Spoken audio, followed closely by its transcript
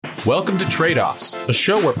Welcome to Trade-Offs, a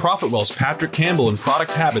show where ProfitWell's Patrick Campbell and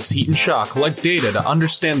Product Habits Heat and Shaw collect data to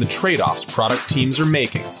understand the trade-offs product teams are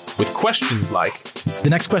making, with questions like... The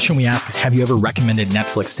next question we ask is, have you ever recommended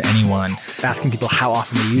Netflix to anyone? Asking people how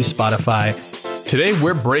often they use Spotify. Today,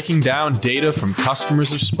 we're breaking down data from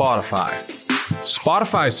customers of Spotify.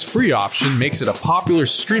 Spotify's free option makes it a popular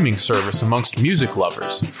streaming service amongst music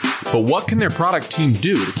lovers. But what can their product team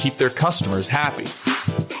do to keep their customers happy?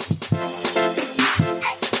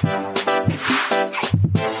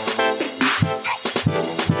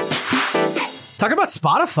 Talk about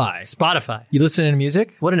Spotify. Spotify. You listen to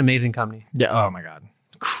music? What an amazing company. Yeah. Oh my God.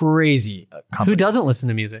 Crazy company. Who doesn't listen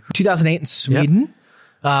to music? 2008 in Sweden.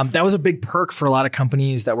 Yep. That was a big perk for a lot of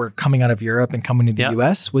companies that were coming out of Europe and coming to the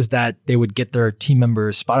US, was that they would get their team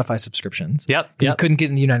members Spotify subscriptions. Yep. Because you couldn't get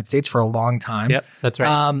in the United States for a long time. Yep. That's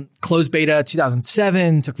right. Closed beta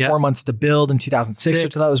 2007, took 4 months to build in 2006,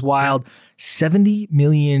 which I thought was wild. 70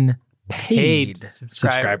 million paid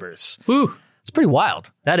subscribers. Woo. It's pretty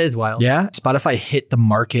wild. That is wild. Yeah. Spotify hit the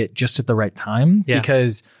market just at the right time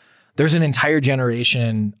because there's an entire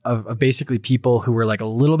generation of basically people who were like a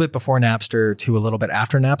little bit before Napster to a little bit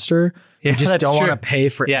after Napster who just don't want to pay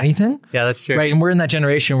for anything. Yeah, that's true. Right. And we're in that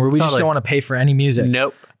generation where we just don't want to pay for any music.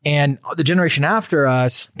 Nope. And the generation after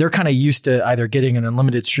us, they're kind of used to either getting an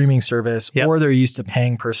unlimited streaming service or they're used to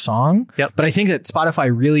paying per song. Yep. But I think that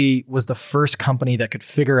Spotify really was the first company that could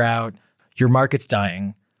figure out your market's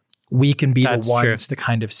dying. We can be the ones to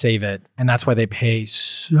kind of save it. And that's why they pay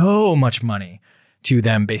so much money to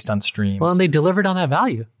them based on streams. Well, and they delivered on that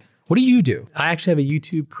value. What do you do? I actually have a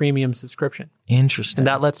YouTube premium subscription. Interesting. And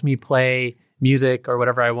that lets me play music or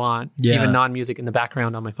whatever I want, even non-music in the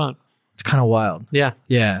background on my phone. It's kind of wild. Yeah.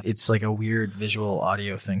 Yeah. It's like a weird visual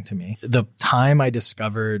audio thing to me. The time I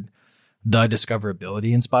discovered the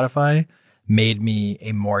discoverability in Spotify made me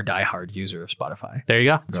a more diehard user of Spotify. There you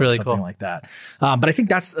go. It's really something cool. like that. But I think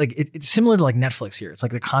that's like, it's similar to like Netflix here. It's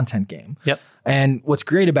like the content game. Yep. And what's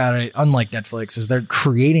great about it, unlike Netflix, is they're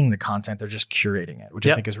creating the content. They're just curating it, which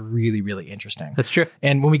I think is really, really interesting. That's true.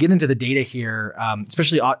 And when we get into the data here,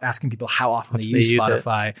 especially asking people how often they use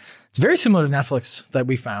Spotify, it's very similar to Netflix that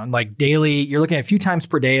we found. Like daily, you're looking at a few times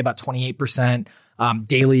per day, about 28%.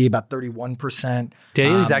 Daily, about 31%.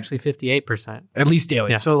 Daily is actually 58%. At least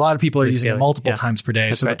daily. Yeah. So a lot of people are using it multiple times per day.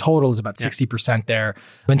 That's so the total is about 60% there.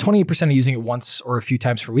 When 28% are using it once or a few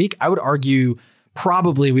times per week, I would argue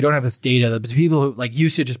probably, we don't have this data, but people who like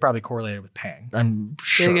usage is probably correlated with paying. I'm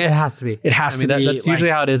sure. It has to be. It has to be. That's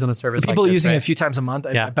usually how it is on a service people like this, using it a few times a month,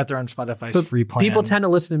 I bet they're on Spotify's free plan. People tend to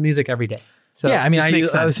listen to music every day. So yeah, I mean, I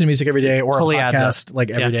listen to music every day or totally a podcast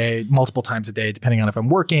like every day, multiple times a day, depending on if I'm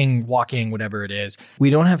working, walking, whatever it is. We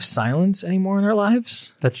don't have silence anymore in our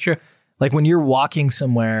lives. That's true. Like when you're walking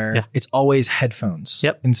somewhere, it's always headphones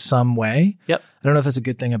in some way. Yep. I don't know if that's a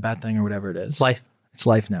good thing, a bad thing, or whatever it is. It's life. It's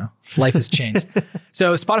life now. Life has changed.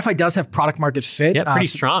 So Spotify does have product market fit. Yeah, pretty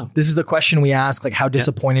strong. This is the question we ask, like how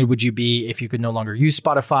disappointed would you be if you could no longer use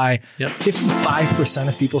Spotify? 55%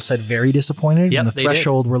 of people said very disappointed. And the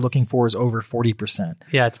threshold we're looking for is over 40%.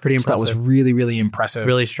 Yeah, it's pretty impressive. That was really, really impressive.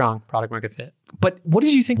 Really strong product market fit. But what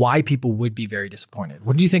did you think why people would be very disappointed?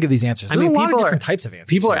 What did you think of these answers? There's a lot of different types of answers.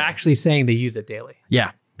 People are actually saying they use it daily.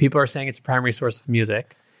 Yeah. People are saying it's a primary source of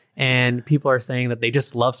music. And people are saying that they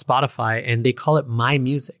just love Spotify and they call it my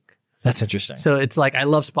music. That's interesting. So it's like, I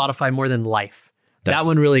love Spotify more than life. That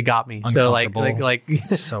one really got me. So like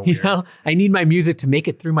it's so weird. You know, I need my music to make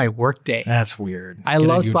it through my workday. That's weird. I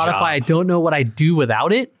love Spotify. I don't know what I'd do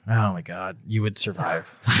without it. Oh my God. You would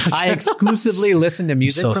survive. I exclusively listen to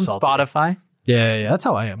music from Spotify. Yeah. That's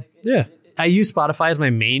how I am. Yeah. I use Spotify as my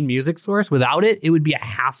main music source. Without it, it would be a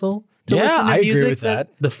hassle to listen to music. Agree with that.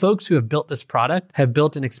 The folks who have built this product have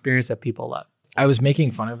built an experience that people love. I was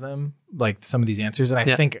making fun of them, like some of these answers, and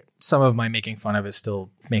I think some of my making fun of it still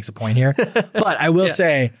makes a point here. But I will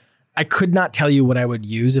say, I could not tell you what I would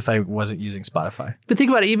use if I wasn't using Spotify. But think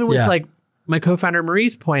about it, even with like my co-founder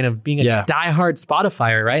Marie's point of being a diehard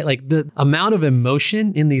Spotifyer, right? Like the amount of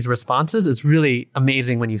emotion in these responses is really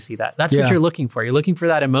amazing when you see that. That's what you're looking for. You're looking for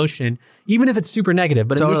that emotion, even if it's super negative.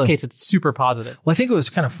 But in this case, it's super positive. Well, I think what was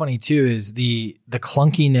kind of funny too is the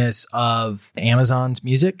clunkiness of Amazon's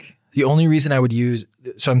music. The only reason I would use,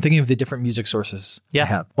 so I'm thinking of the different music sources I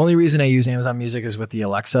have. Only reason I use Amazon Music is with the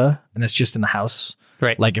Alexa, and it's just in the house.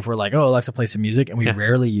 Right. Like if we're like, oh, Alexa, play some music, and we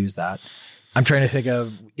rarely use that. I'm trying to think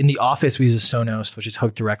of, in the office, we use a Sonos, which is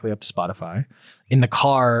hooked directly up to Spotify. In the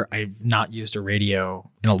car, I've not used a radio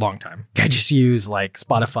in a long time. I just use like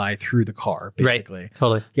Spotify through the car, basically. Right.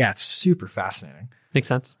 Totally. Yeah, it's super fascinating. Makes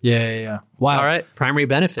sense. Yeah. Wow. All right. Primary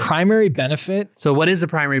benefit. Primary benefit. So what is the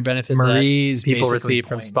primary benefit Marie's that people receive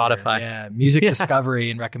from Spotify? Yeah. Music discovery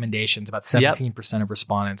and recommendations. About 17% of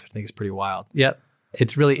respondents. I think is pretty wild. Yep.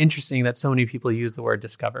 It's really interesting that so many people use the word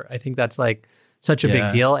discover. I think that's like such a big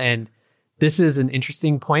deal. And this is an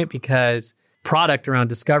interesting point because product around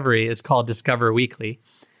discovery is called Discover Weekly.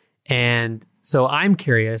 And so I'm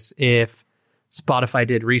curious if Spotify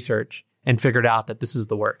did research and figured out that this is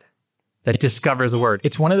the word. That discovers a word.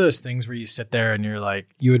 It's one of those things where you sit there and you're like,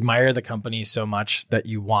 you admire the company so much that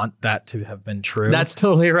you want that to have been true. That's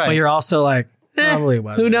totally right. But you're also like, probably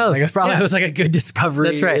wasn't. Who knows? Like, it probably was like a good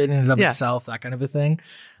discovery That's right. in and of itself, that kind of a thing.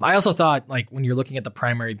 I also thought, like, when you're looking at the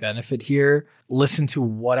primary benefit here, listen to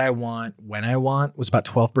what I want, when I want was about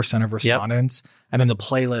 12% of respondents. And then the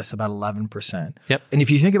playlist about 11%. Yep. And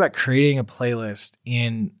if you think about creating a playlist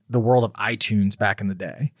in the world of iTunes back in the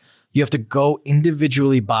day, you have to go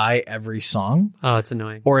individually buy every song. Oh, it's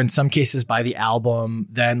annoying. Or in some cases, buy the album.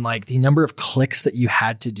 Then like the number of clicks that you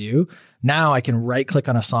had to do. Now I can right click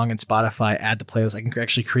on a song in Spotify, add to playlist. I can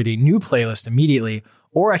actually create a new playlist immediately.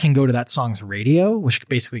 Or I can go to that song's radio, which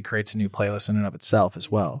basically creates a new playlist in and of itself as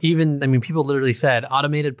well. Even, I mean, people literally said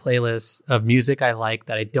automated playlists of music I like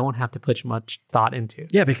that I don't have to put much thought into.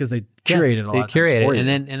 Yeah, because they curated a lot of times for you. And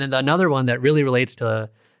then another one that really relates to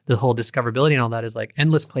the whole discoverability and all that is like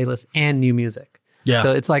endless playlists and new music. Yeah.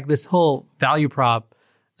 So it's like this whole value prop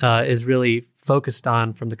is really focused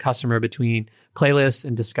on from the customer between playlist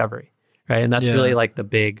and discovery, right? And that's really like the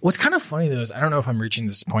big. What's kind of funny though is I don't know if I'm reaching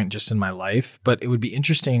this point just in my life, but it would be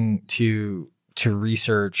interesting to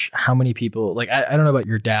research how many people like I don't know about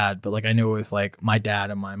your dad, but like I know with like my dad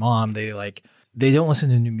and my mom, they don't listen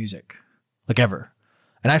to new music like ever.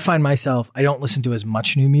 And I find myself, I don't listen to as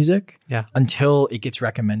much new music until it gets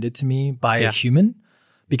recommended to me by a human.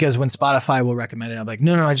 Because when Spotify will recommend it, I'm like,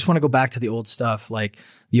 no, I just want to go back to the old stuff, like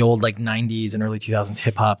the old like 90s and early 2000s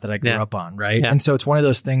hip hop that I grew up on, right? And so it's one of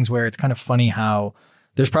those things where it's kind of funny how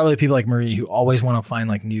there's probably people like Marie who always want to find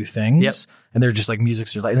like new things. And they're just like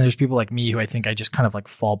music's just like, and there's people like me who I think I just kind of like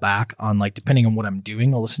fall back on like, depending on what I'm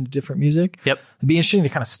doing, I'll listen to different music. It'd be interesting to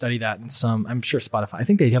kind of study that in some, I'm sure Spotify, I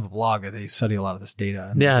think they have a blog that they study a lot of this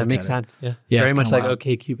data. Yeah, it makes sense. Yeah. Very much like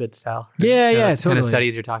OkCupid style. Yeah, totally. Kind of totally.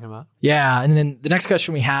 studies you're talking about. Yeah. And then the next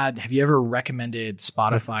question we had, have you ever recommended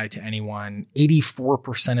Spotify to anyone?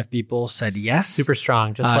 84% of people said yes. Super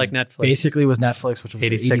strong, just like Netflix. Basically was Netflix, which was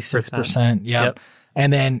 86%. Yep.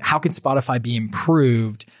 And then how can Spotify be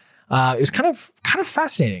improved? It was kind of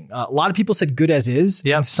fascinating. A lot of people said good as is.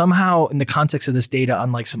 And somehow in the context of this data,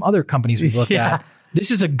 unlike some other companies we've looked at, this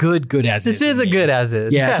is a good as is. This is a good as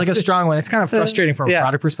is. Yeah, it's like a strong one. It's kind of frustrating from a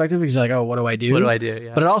product perspective because you're like, oh, what do I do? What do I do?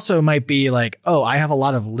 Yeah. But it also might be like, oh, I have a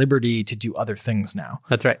lot of liberty to do other things now.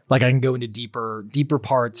 That's right. Like I can go into deeper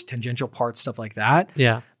parts, tangential parts, stuff like that.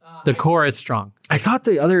 Yeah. The core is strong. I thought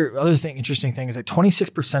the other interesting thing is that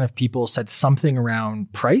 26% of people said something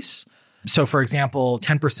around price. So for example,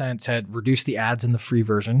 10% said reduce the ads in the free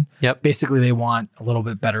version. Basically they want a little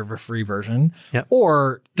bit better of a free version.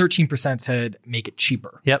 Or 13% said make it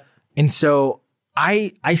cheaper. And so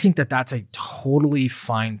I think that that's a totally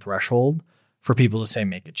fine threshold for people to say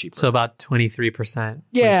make it cheaper. So about 23%.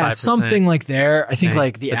 Yeah, 25%. Something like there. I think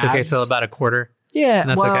like the that's ads. Okay, so about a quarter.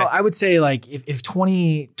 Yeah, well, okay. I would say like if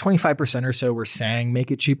 25% or so were saying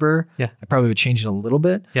make it cheaper, I probably would change it a little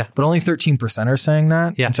bit. But only 13% are saying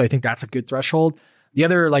that. And so I think that's a good threshold. The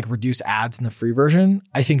other like reduce ads in the free version,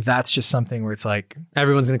 I think that's just something where it's like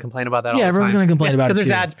everyone's going to complain about that all the time. Yeah, everyone's going to complain about it because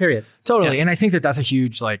there's ads, period. Totally. And I think that that's a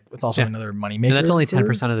huge like it's also another money maker. And that's only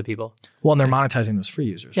 10% of the people. Well, and they're monetizing those free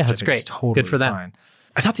users. Yeah, that's great. Totally good for them. Fine.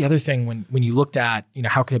 I thought the other thing when you looked at,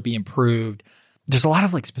 how can it be improved? There's a lot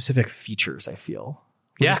of like specific features, I feel.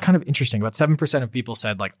 Which is kind of interesting. About 7% of people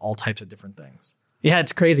said like all types of different things. Yeah,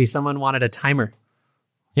 it's crazy. Someone wanted a timer.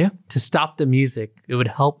 Yeah. To stop the music. It would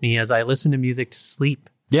help me as I listen to music to sleep.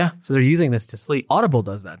 Yeah. So they're using this to sleep. Audible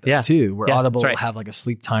does that too, where Audible will have like a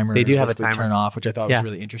sleep timer. They do have a timer. Turn off, which I thought was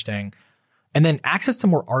really interesting. And then access to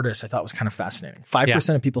more artists I thought was kind of fascinating.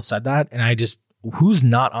 5% of people said that. And who's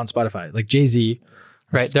not on Spotify? Like Jay-Z.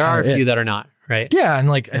 Right. There are a few that are not, right? Yeah. And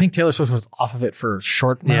like I think Taylor Swift was off of it for a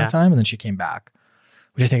short amount of time and then she came back,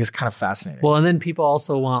 which I think is kind of fascinating. Well, and then people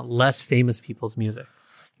also want less famous people's music.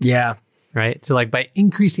 Yeah. Right. So like by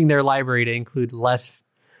increasing their library to include less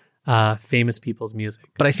famous people's music.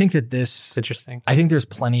 But I think that it's interesting. I think there's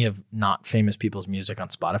plenty of not famous people's music on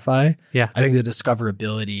Spotify. Yeah. I think the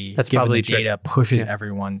discoverability, that's given probably the data, pushes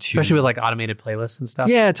everyone to... Especially with like automated playlists and stuff.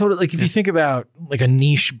 Yeah, totally. Like if you think about like a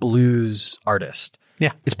niche blues artist,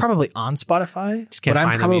 it's probably on Spotify, but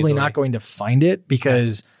I'm probably not going to find it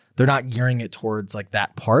because they're not gearing it towards like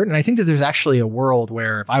that part. And I think that there's actually a world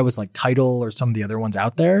where if I was like Tidal or some of the other ones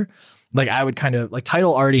out there, like I would kind of like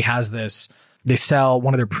Tidal already has this, they sell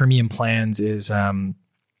one of their premium plans is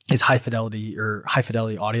high fidelity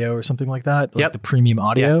audio or something like that. Like the premium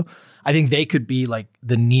audio. Yep. I think they could be like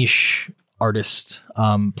the niche artist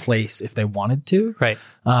place if they wanted to. Right.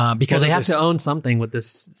 Because they have to own something with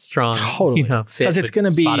this strong, totally. fit. Because it's going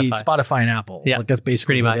to be Spotify and Apple. Yeah. Like that's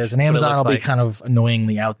basically what it is. And Amazon will be kind of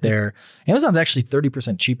annoyingly out there. Amazon's actually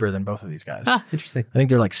 30% cheaper than both of these guys. Interesting. I think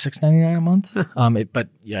they're like $6.99 a month. But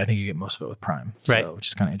yeah, I think you get most of it with Prime. So, right. Which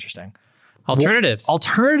is kind of interesting.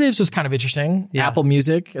 Alternatives was kind of interesting. Yeah. Apple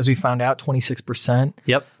Music, as we found out, 26%.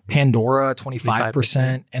 Yep. Pandora,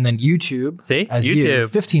 25%. And then YouTube. See? As YouTube.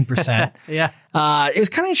 15%. Yeah. It was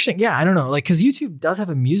kind of interesting. Yeah, I don't know. Like, because YouTube does have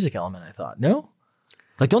a music element, I thought. No?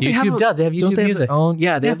 Like, don't they have YouTube does. They have YouTube Music.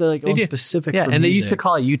 They have their own specific for and they used to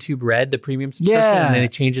call it YouTube Red, the premium subscription, and then they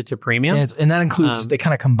changed it to premium. And that includes, they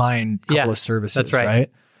kind of combine a couple of services, that's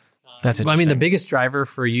right? That's interesting. I mean, the biggest driver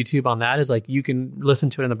for YouTube on that is like you can listen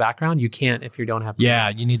to it in the background. You can't if you don't have premium. Yeah,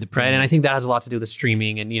 you need the premium. Right? And I think that has a lot to do with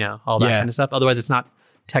streaming and, all that kind of stuff. Otherwise, it's not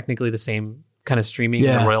technically the same kind of streaming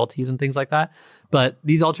and royalties and things like that. But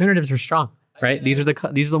these alternatives are strong, right? These are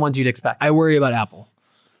the ones you'd expect. I worry about Apple.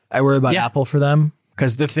 Apple for them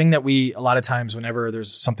because the thing that a lot of times whenever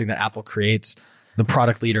there's something that Apple creates, the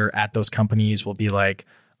product leader at those companies will be like,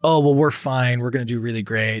 oh, well, we're fine. We're going to do really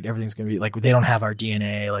great. Everything's going to be like, they don't have our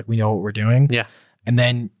DNA. Like we know what we're doing. Yeah. And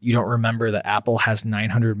then you don't remember that Apple has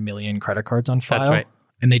 900 million credit cards on file. That's right.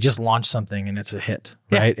 And they just launch something and it's a hit,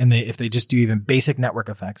 right? And if they just do even basic network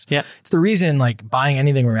effects, it's the reason like buying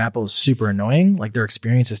anything from Apple is super annoying. Like their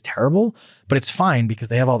experience is terrible, but it's fine because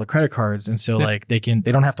they have all the credit cards, and so like they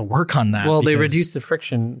don't have to work on that. Well, they reduce the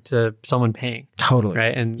friction to someone paying, totally,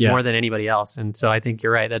 right, and more than anybody else. And so I think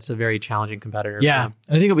you're right. That's a very challenging competitor. Yeah, and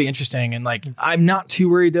I think it'll be interesting. And like I'm not too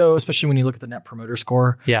worried though, especially when you look at the Net Promoter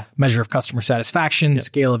Score, measure of customer satisfaction,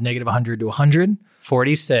 scale of -100 to 100.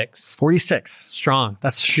 46. Strong.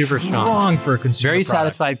 That's super strong for a consumer Very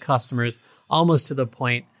product. satisfied customers, almost to the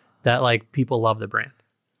point that like people love the brand.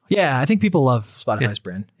 Yeah, I think people love Spotify's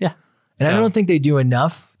brand. Yeah. And I don't think they do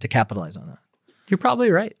enough to capitalize on that. You're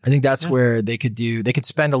probably right. I think that's where they could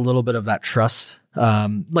spend a little bit of that trust,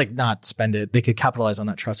 like not spend it. They could capitalize on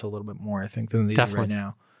that trust a little bit more, I think, than they do right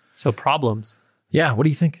now. So problems. Yeah. What do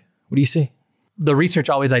you think? What do you see? The research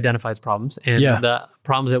always identifies problems. And the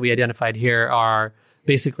problems that we identified here are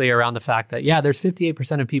basically around the fact that, there's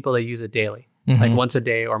 58% of people that use it daily, like once a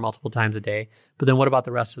day or multiple times a day. But then what about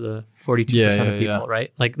the rest of the 42% of people,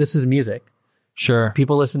 right? Like this is music. Sure.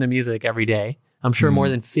 People listen to music every day. I'm sure more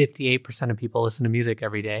than 58% of people listen to music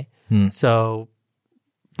every day. So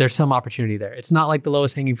there's some opportunity there. It's not like the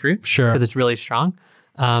lowest hanging fruit. Sure. Because it's really strong.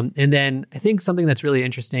 And then I think something that's really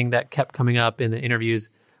interesting that kept coming up in the interviews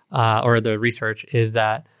or the research is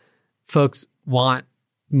that folks want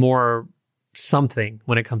more something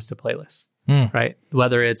when it comes to playlists, right?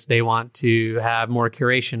 Whether it's they want to have more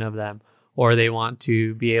curation of them, or they want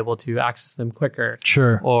to be able to access them quicker,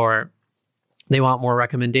 or they want more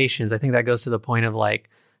recommendations. I think that goes to the point of like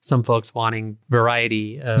some folks wanting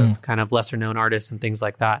variety of kind of lesser known artists and things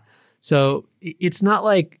like that. So it's not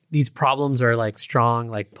like these problems are like strong,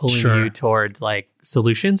 like pulling you towards like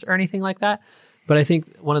solutions or anything like that. But I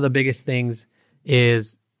think one of the biggest things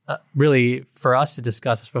is really for us to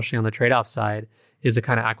discuss, especially on the trade-off side, is the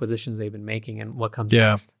kind of acquisitions they've been making and what comes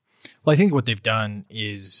next. Well, I think what they've done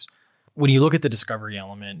is when you look at the discovery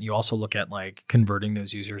element, you also look at like converting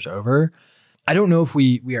those users over. I don't know if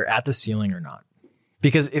we are at the ceiling or not.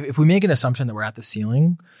 Because if we make an assumption that we're at the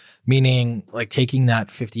ceiling, meaning like taking that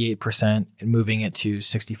 58% and moving it to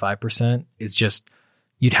 65% is just,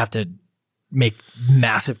 you'd have to make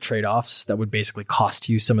massive trade-offs that would basically cost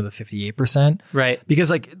you some of the 58%. Right. Because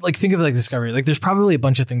like think of like discovery, like there's probably a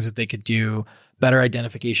bunch of things that they could do, better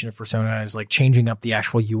identification of personas, like changing up the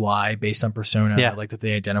actual UI based on persona, like that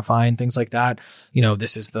they identify and things like that.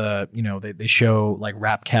 This is the, they show like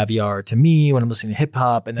rap caviar to me when I'm listening to hip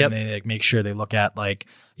hop, and then they like make sure they look at like,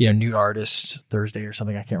 new artist Thursday or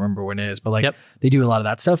something. I can't remember when it is, but like they do a lot of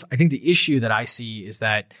that stuff. I think the issue that I see is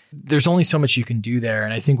that there's only so much you can do there.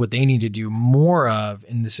 And I think what they need to do more of,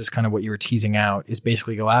 and this is kind of what you were teasing out, is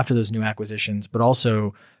basically go after those new acquisitions, but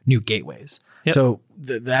also new gateways. So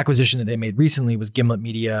the acquisition that they made recently was Gimlet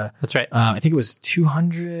Media. That's right. I think it was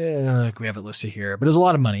 200. I don't know if we have it listed here, but it was a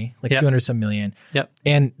lot of money, like 200 some million. Yep.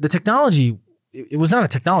 And the technology, it was not a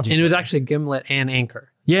technology. And it was actually Gimlet and Anchor.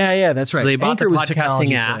 Yeah, that's right. So they bought Anchor the was podcasting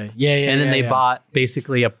technology app. play. And then they bought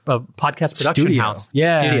basically a podcast production Studio. house.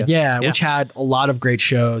 Yeah, which had a lot of great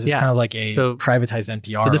shows. It's kind of like a privatized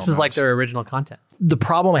NPR. So this is almost. like their original content. The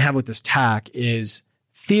problem I have with this tack is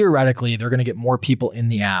theoretically they're going to get more people in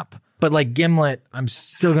the app. But like Gimlet, I'm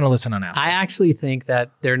still going to listen on Apple. I actually think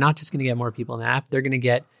that they're not just going to get more people in the app. They're going to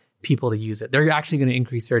get people to use it. They're actually going to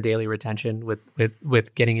increase their daily retention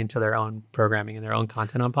with getting into their own programming and their own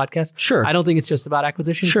content on podcasts. Sure. I don't think it's just about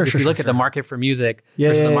acquisition. If you look at the market for music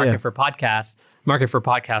versus the market for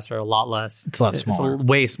podcasts are a lot less. It's a lot smaller. It's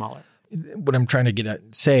way smaller. What I'm trying to get at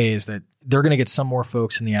say is that they're going to get some more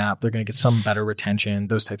folks in the app. They're going to get some better retention,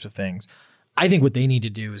 those types of things. I think what they need to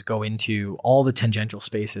do is go into all the tangential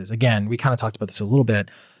spaces. Again, we kind of talked about this a little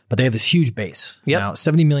bit, but they have this huge base. Now,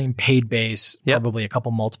 70 million paid base, probably a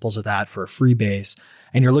couple multiples of that for a free base.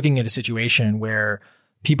 And you're looking at a situation where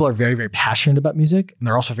people are very, very passionate about music, and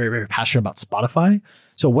they're also very, very passionate about Spotify.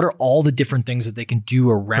 So what are all the different things that they can do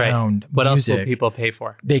around What music? else will people pay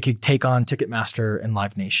for? They could take on Ticketmaster and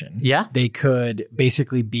Live Nation. Yeah. They could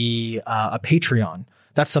basically be a Patreon.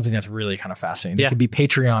 That's something that's really kind of fascinating. It could be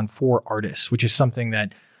Patreon for artists, which is something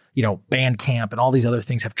that, Bandcamp and all these other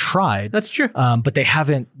things have tried. That's true. But they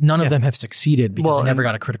haven't, none of them have succeeded because they never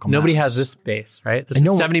got a critical mass. Nobody has this base, right? This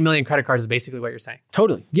 70 million credit cards is basically what you're saying.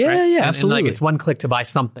 Totally. Yeah, right? Absolutely. And like it's one click to buy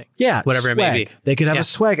something. Yeah. Whatever swag. it may be. They could have a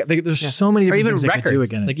swag. There's so many different things records. They could do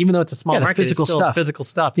again. Like even though it's a small market, physical it's still stuff. Physical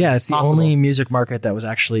stuff. Yeah, it's the only music market that was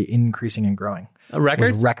actually increasing and growing.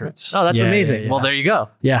 Records? Records. Oh, that's amazing. Well, there you go.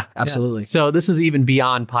 Yeah, absolutely. So this is even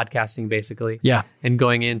beyond podcasting, basically. Yeah. And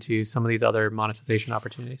going into some of these other monetization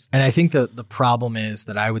opportunities. And I think the problem is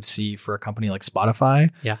that I would see for a company like Spotify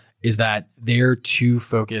is that they're too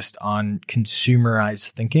focused on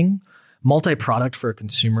consumerized thinking. Multi-product for a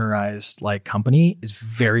consumerized like company is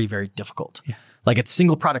very, very difficult. Yeah. Like it's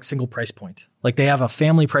single product, single price point. Like they have a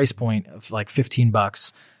family price point of like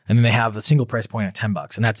 $15 and then they have a single price point at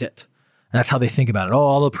 $10 and that's it. And that's how they think about it. Oh,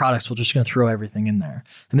 all the products, we're just going to throw everything in there.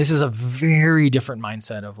 And this is a very different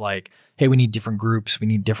mindset of like, hey, we need different groups. We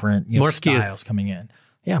need different more styles coming in.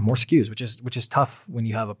 Yeah, more SKUs, which is tough when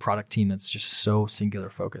you have a product team that's just so singular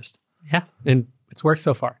focused. Yeah, and it's worked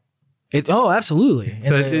so far. Absolutely.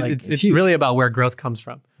 So it's really about where growth comes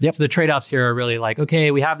from. Yep. So the trade-offs here are really like,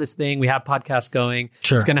 okay, we have this thing, we have podcasts going.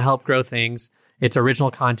 Sure. It's going to help grow things. It's original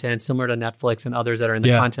content, similar to Netflix and others that are in the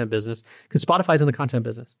content business. Because Spotify's in the content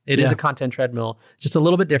business. It is a content treadmill. It's just a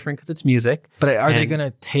little bit different because it's music. But are they going to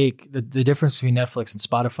take the difference between Netflix and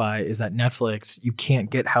Spotify is that Netflix, you can't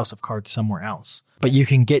get House of Cards somewhere else, but you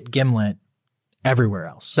can get Gimlet everywhere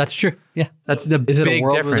else. That's true. Yeah, that's the big difference. Is it a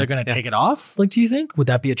world where they're going to take it off? Like, do you think would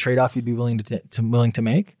that be a trade-off you'd be willing to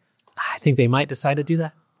make? I think they might decide to do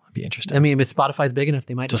that. Be interesting. I mean, if Spotify's big enough,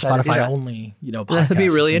 they might decide to do that. Spotify only, podcast, that'd be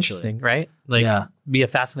really interesting, right? Like, be a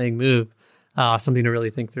fascinating move, something to really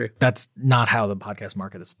think through. That's not how the podcast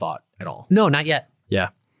market is thought at all. No, not yet. Yeah.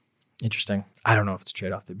 Interesting. I don't know if it's a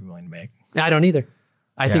trade-off they'd be willing to make. I don't either.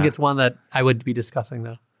 I think it's one that I would be discussing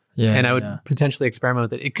though. Yeah. And I would potentially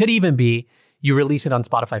experiment with it. It could even be you release it on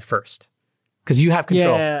Spotify first. Because you have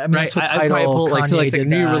control. Yeah, I mean, right? that's what Tidal, like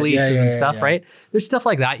new releases and stuff, yeah. right? There's stuff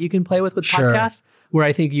like that you can play with podcasts, where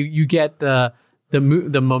I think you get the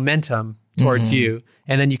momentum towards you,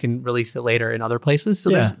 and then you can release it later in other places.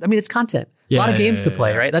 So it's content. A lot of games to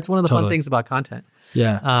play, right? That's one of the fun things about content.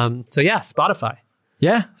 Yeah. Spotify.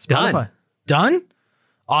 Yeah, Spotify. Done?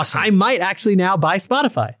 Awesome. I might actually now buy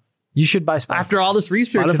Spotify. You should buy Spotify. After all this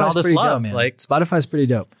research and all this love. Dope, man. Like, Spotify's pretty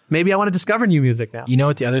dope. Maybe I want to discover new music now. You know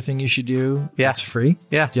what the other thing you should do? Yeah. It's free.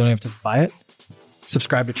 Yeah. You don't have to buy it.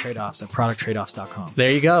 Subscribe to Trade-Offs at producttradeoffs.com. There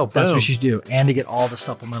you go. That's what you should do. And to get all the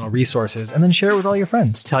supplemental resources. And then share it with all your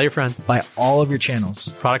friends. Tell your friends. Buy all of your channels.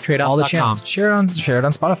 Producttradeoffs.com. All the channels. Share it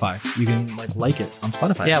on Spotify. You can like it on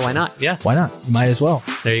Spotify. Yeah, why not? Yeah. Why not? You might as well.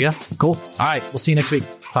 There you go. Cool. All right. We'll see you next week.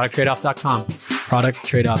 Producttradeoffs.com.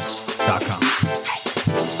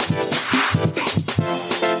 Producttradeoffs.com.